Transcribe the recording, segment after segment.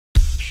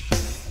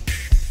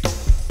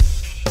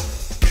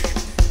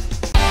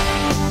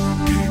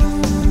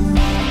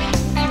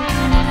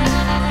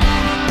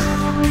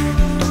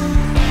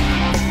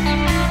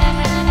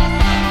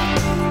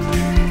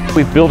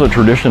We've built a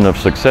tradition of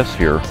success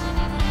here,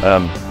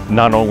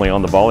 not only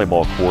on the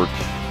volleyball court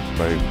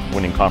by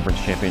winning conference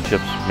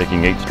championships,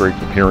 making 8 straight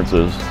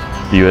appearances,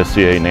 the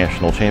USCAA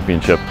National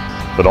Championship,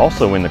 but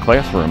also in the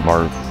classroom.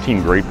 Our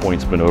team grade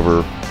point's been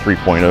over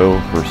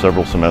 3.0 for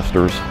several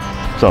semesters,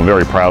 so I'm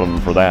very proud of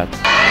them for that.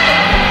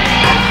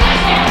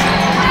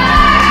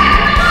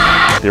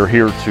 They're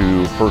here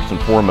to, first and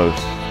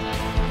foremost,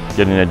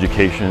 get an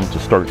education to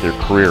start their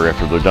career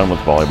after they're done with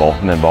volleyball,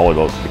 and then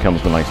volleyball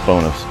becomes a nice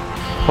bonus.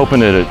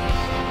 Hoping that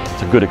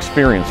it's a good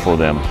experience for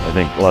them. I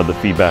think a lot of the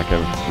feedback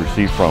I've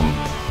received from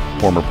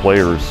former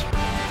players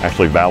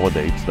actually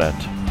validates that.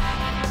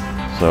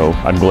 So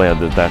I'm glad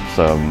that that's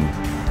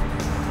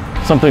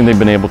something they've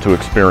been able to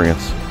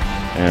experience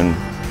and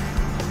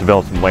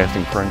develop some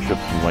lasting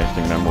friendships and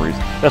lasting memories.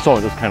 That's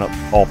kind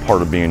of all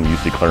part of being a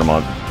UC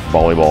Clermont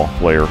volleyball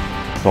player.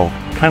 So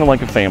kind of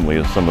like a family,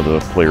 as some of the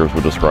players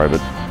would describe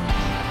it.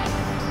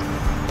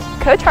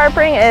 Coach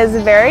Harpering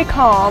is very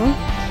calm.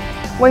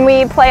 When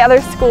we play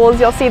other schools,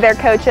 you'll see their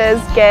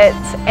coaches get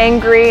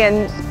angry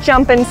and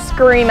jump and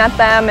scream at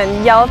them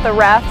and yell at the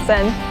refs.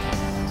 And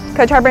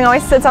Coach Harpering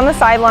always sits on the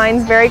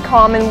sidelines, very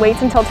calm, and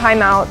waits until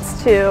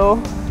timeouts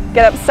to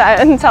get upset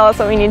and tell us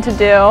what we need to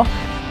do.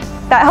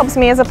 That helps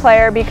me as a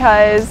player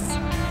because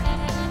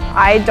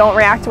I don't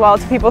react well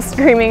to people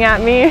screaming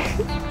at me.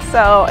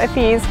 So if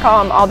he's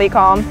calm, I'll be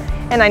calm,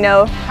 and I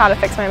know how to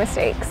fix my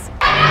mistakes.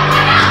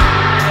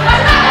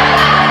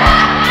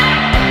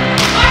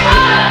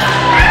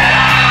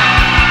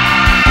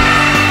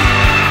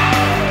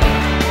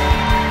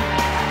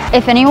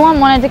 If anyone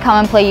wanted to come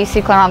and play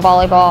UC Clermont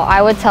Volleyball, I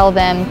would tell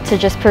them to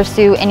just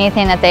pursue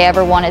anything that they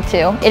ever wanted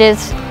to. It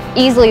is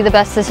easily the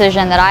best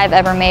decision that I've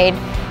ever made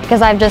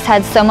because I've just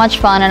had so much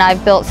fun and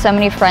I've built so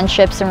many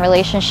friendships and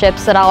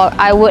relationships that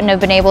I wouldn't have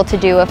been able to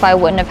do if I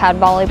wouldn't have had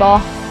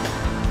volleyball.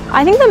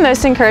 I think the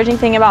most encouraging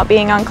thing about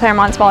being on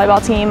Clermont's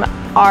volleyball team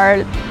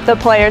are the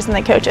players and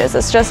the coaches.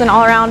 It's just an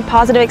all-around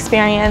positive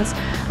experience.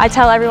 I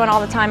tell everyone all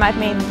the time I've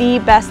made the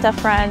best of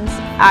friends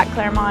at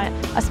Clermont,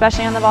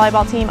 especially on the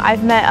volleyball team.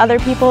 I've met other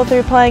people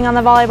through playing on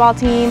the volleyball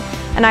team,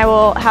 and I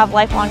will have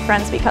lifelong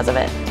friends because of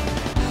it.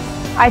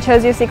 I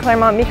chose UC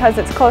Clermont because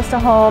it's close to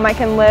home. I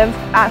can live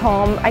at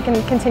home. I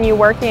can continue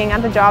working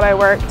at the job I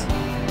worked,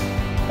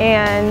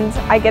 and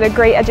I get a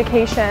great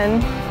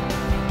education,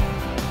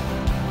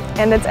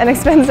 and it's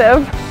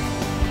inexpensive.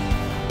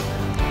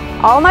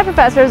 All of my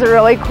professors are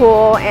really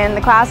cool, and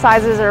the class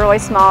sizes are really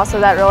small, so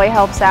that really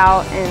helps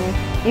out,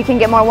 and you can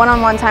get more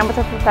one-on-one time with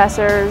the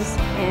professors,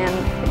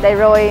 and they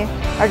really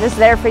are just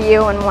there for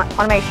you and want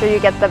to make sure you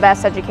get the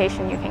best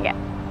education you can get.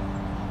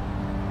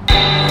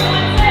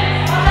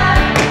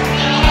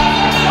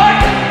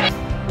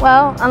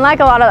 Well, unlike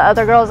a lot of the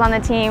other girls on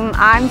the team,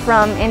 I'm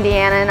from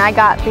Indiana, and I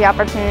got the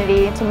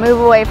opportunity to move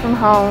away from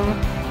home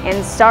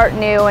and start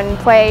new and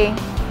play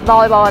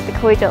volleyball at the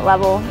collegiate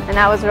level, and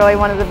that was really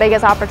one of the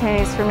biggest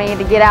opportunities for me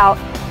to get out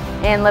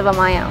and live on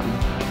my own.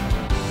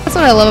 That's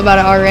what I love about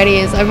it already,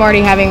 is I'm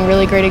already having a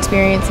really great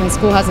experience and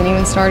school hasn't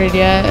even started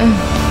yet.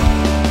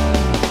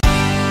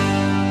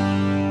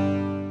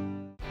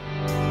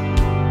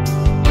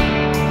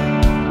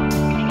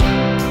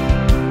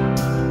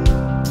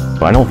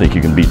 I don't think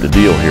you can beat the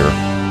deal here.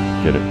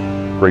 Get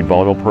a great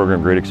volleyball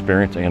program, great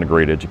experience, and a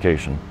great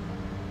education.